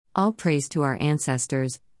All praise to our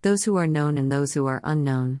ancestors, those who are known and those who are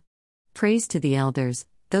unknown. Praise to the elders,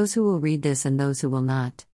 those who will read this and those who will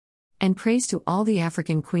not. And praise to all the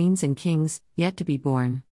African queens and kings, yet to be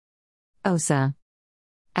born. Osa.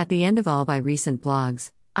 At the end of all my recent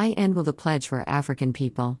blogs, I end with a pledge for African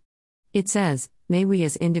people. It says, may we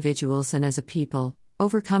as individuals and as a people,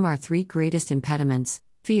 overcome our three greatest impediments: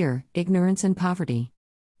 fear, ignorance and poverty.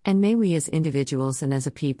 And may we as individuals and as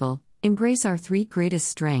a people, embrace our three greatest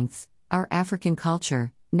strengths: our African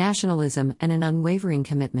culture, nationalism and an unwavering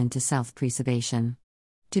commitment to self-preservation.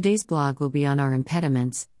 Today's blog will be on our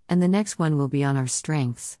impediments, and the next one will be on our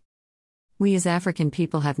strengths. We as African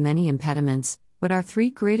people have many impediments, but our three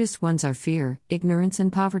greatest ones are fear, ignorance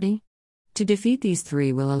and poverty. To defeat these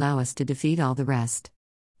three will allow us to defeat all the rest.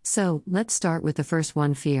 So, let's start with the first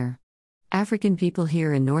one: fear. African people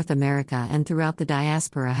here in North America and throughout the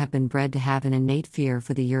diaspora have been bred to have an innate fear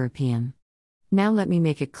for the European. Now let me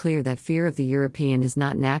make it clear that fear of the European is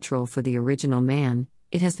not natural for the original man.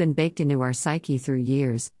 It has been baked into our psyche through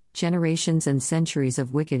years, generations and centuries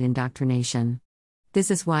of wicked indoctrination. This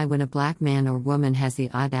is why when a black man or woman has the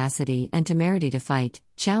audacity and temerity to fight,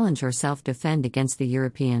 challenge or self-defend against the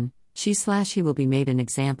European, she/he will be made an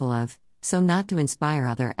example of, so not to inspire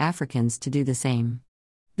other Africans to do the same.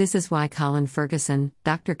 This is why Colin Ferguson,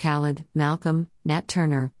 Dr. Khaled, Malcolm, Nat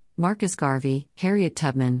Turner, Marcus Garvey, Harriet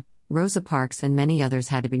Tubman, Rosa Parks and many others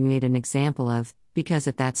had to be made an example of, because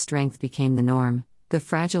if that strength became the norm, the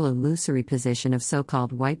fragile illusory position of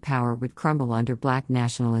so-called white power would crumble under black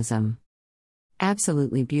nationalism.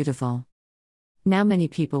 Absolutely beautiful. Now many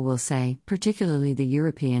people will say, particularly the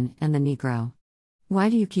European and the Negro, why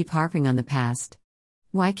do you keep harping on the past?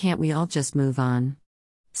 Why can't we all just move on?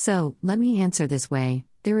 So, let me answer this way: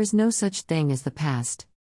 there is no such thing as the past.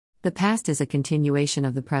 The past is a continuation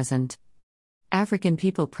of the present. African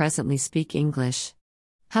people presently speak English.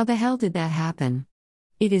 How the hell did that happen?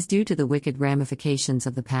 It is due to the wicked ramifications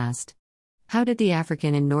of the past. How did the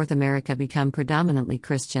African in North America become predominantly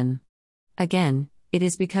Christian? Again, it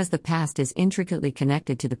is because the past is intricately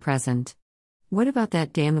connected to the present. What about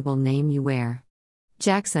that damnable name you wear?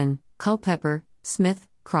 Jackson, Culpeper, Smith,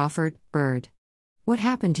 Crawford, Bird. What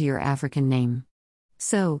happened to your African name?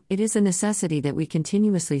 So, it is a necessity that we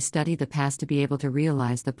continuously study the past to be able to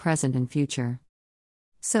realize the present and future.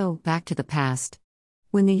 So, back to the past.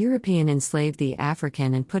 When the European enslaved the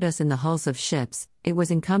African and put us in the hulls of ships, it was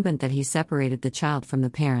incumbent that he separated the child from the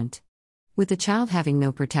parent. With the child having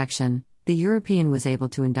no protection, the European was able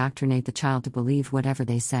to indoctrinate the child to believe whatever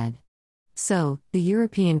they said. So, the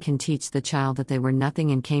European can teach the child that they were nothing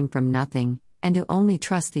and came from nothing, and to only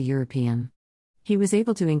trust the European. He was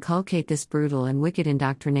able to inculcate this brutal and wicked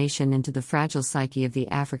indoctrination into the fragile psyche of the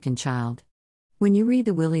African child. When you read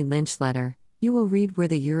the Willie Lynch letter, you will read where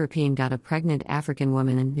the European got a pregnant African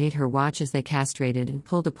woman and made her watch as they castrated and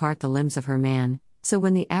pulled apart the limbs of her man, so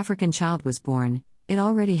when the African child was born, it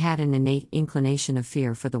already had an innate inclination of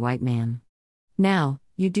fear for the white man. Now,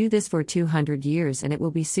 you do this for 200 years and it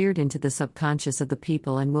will be seared into the subconscious of the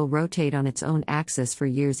people and will rotate on its own axis for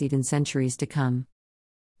years, even centuries to come.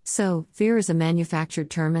 So, fear is a manufactured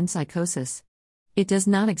term and psychosis. It does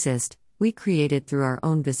not exist, we create it through our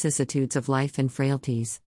own vicissitudes of life and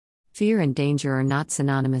frailties. Fear and danger are not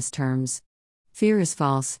synonymous terms. Fear is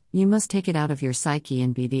false, you must take it out of your psyche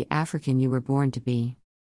and be the African you were born to be.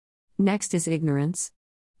 Next is ignorance.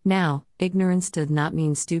 Now, ignorance does not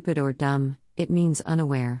mean stupid or dumb, it means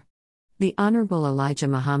unaware. The Honorable Elijah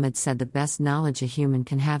Muhammad said the best knowledge a human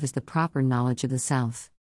can have is the proper knowledge of the self.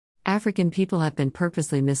 African people have been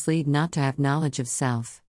purposely misled not to have knowledge of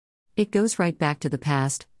self. It goes right back to the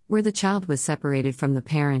past, where the child was separated from the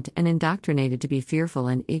parent and indoctrinated to be fearful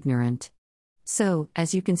and ignorant. So,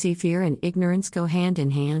 as you can see, fear and ignorance go hand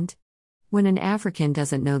in hand. When an African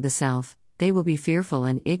doesn't know the self, they will be fearful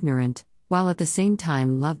and ignorant, while at the same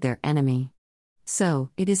time love their enemy.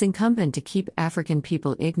 So, it is incumbent to keep African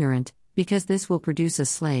people ignorant, because this will produce a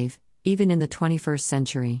slave, even in the 21st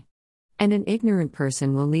century. And an ignorant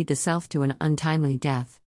person will lead the self to an untimely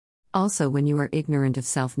death. Also, when you are ignorant of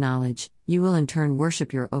self-knowledge, you will in turn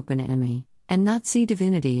worship your open enemy, and not see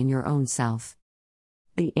divinity in your own self.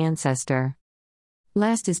 The ancestor.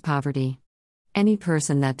 Last is poverty. Any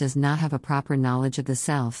person that does not have a proper knowledge of the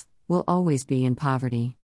self, will always be in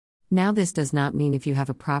poverty. Now this does not mean if you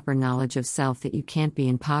have a proper knowledge of self that you can't be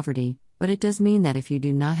in poverty, but it does mean that if you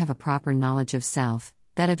do not have a proper knowledge of self,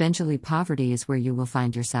 that eventually poverty is where you will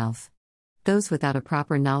find yourself. Those without a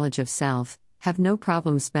proper knowledge of self, have no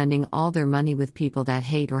problem spending all their money with people that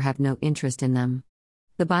hate or have no interest in them.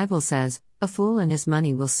 The Bible says, "A fool and his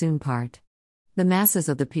money will soon part." The masses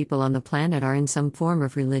of the people on the planet are in some form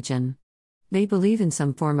of religion. They believe in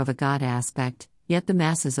some form of a God aspect, yet the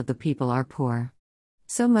masses of the people are poor.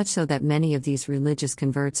 So much so that many of these religious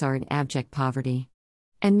converts are in abject poverty.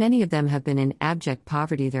 And many of them have been in abject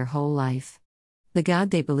poverty their whole life. The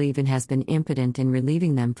God they believe in has been impotent in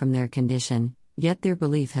relieving them from their condition, yet their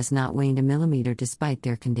belief has not waned a millimeter despite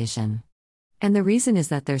their condition. And the reason is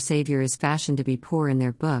that their Savior is fashioned to be poor in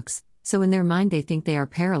their books, so in their mind they think they are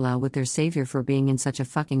parallel with their Savior for being in such a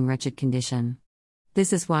fucking wretched condition.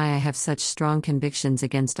 This is why I have such strong convictions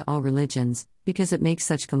against all religions, because it makes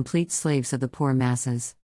such complete slaves of the poor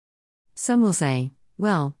masses. Some will say,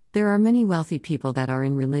 well, there are many wealthy people that are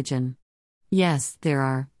in religion. Yes, there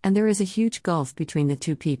are, and there is a huge gulf between the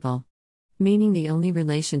two people. Meaning the only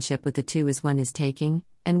relationship with the two is one is taking,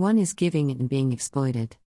 and one is giving and being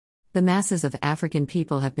exploited. The masses of African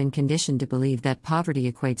people have been conditioned to believe that poverty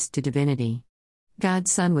equates to divinity.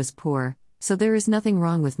 God's son was poor, so there is nothing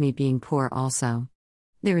wrong with me being poor also.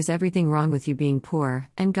 There is everything wrong with you being poor,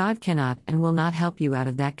 and God cannot and will not help you out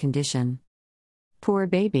of that condition. Poor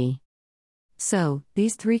baby. So,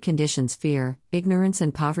 these three conditions, fear, ignorance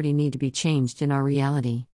and poverty, need to be changed in our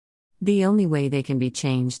reality. The only way they can be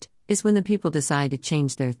changed is when the people decide to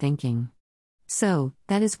change their thinking. So,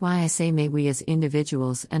 that is why I say may we as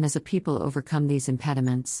individuals and as a people overcome these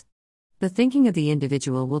impediments. The thinking of the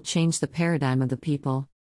individual will change the paradigm of the people.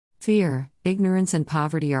 Fear, ignorance and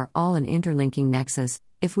poverty are all an interlinking nexus.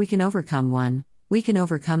 If we can overcome one, we can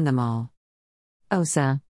overcome them all.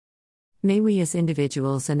 Osa. May we as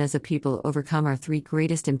individuals and as a people overcome our three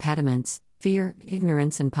greatest impediments, fear,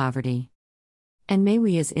 ignorance and poverty. And may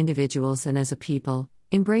we as individuals and as a people,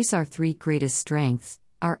 embrace our three greatest strengths,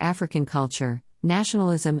 our African culture,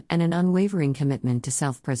 nationalism and an unwavering commitment to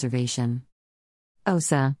self-preservation.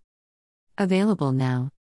 Osa. Available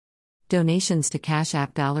now. Donations to Cash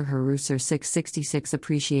App $Haruser 666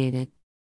 appreciated.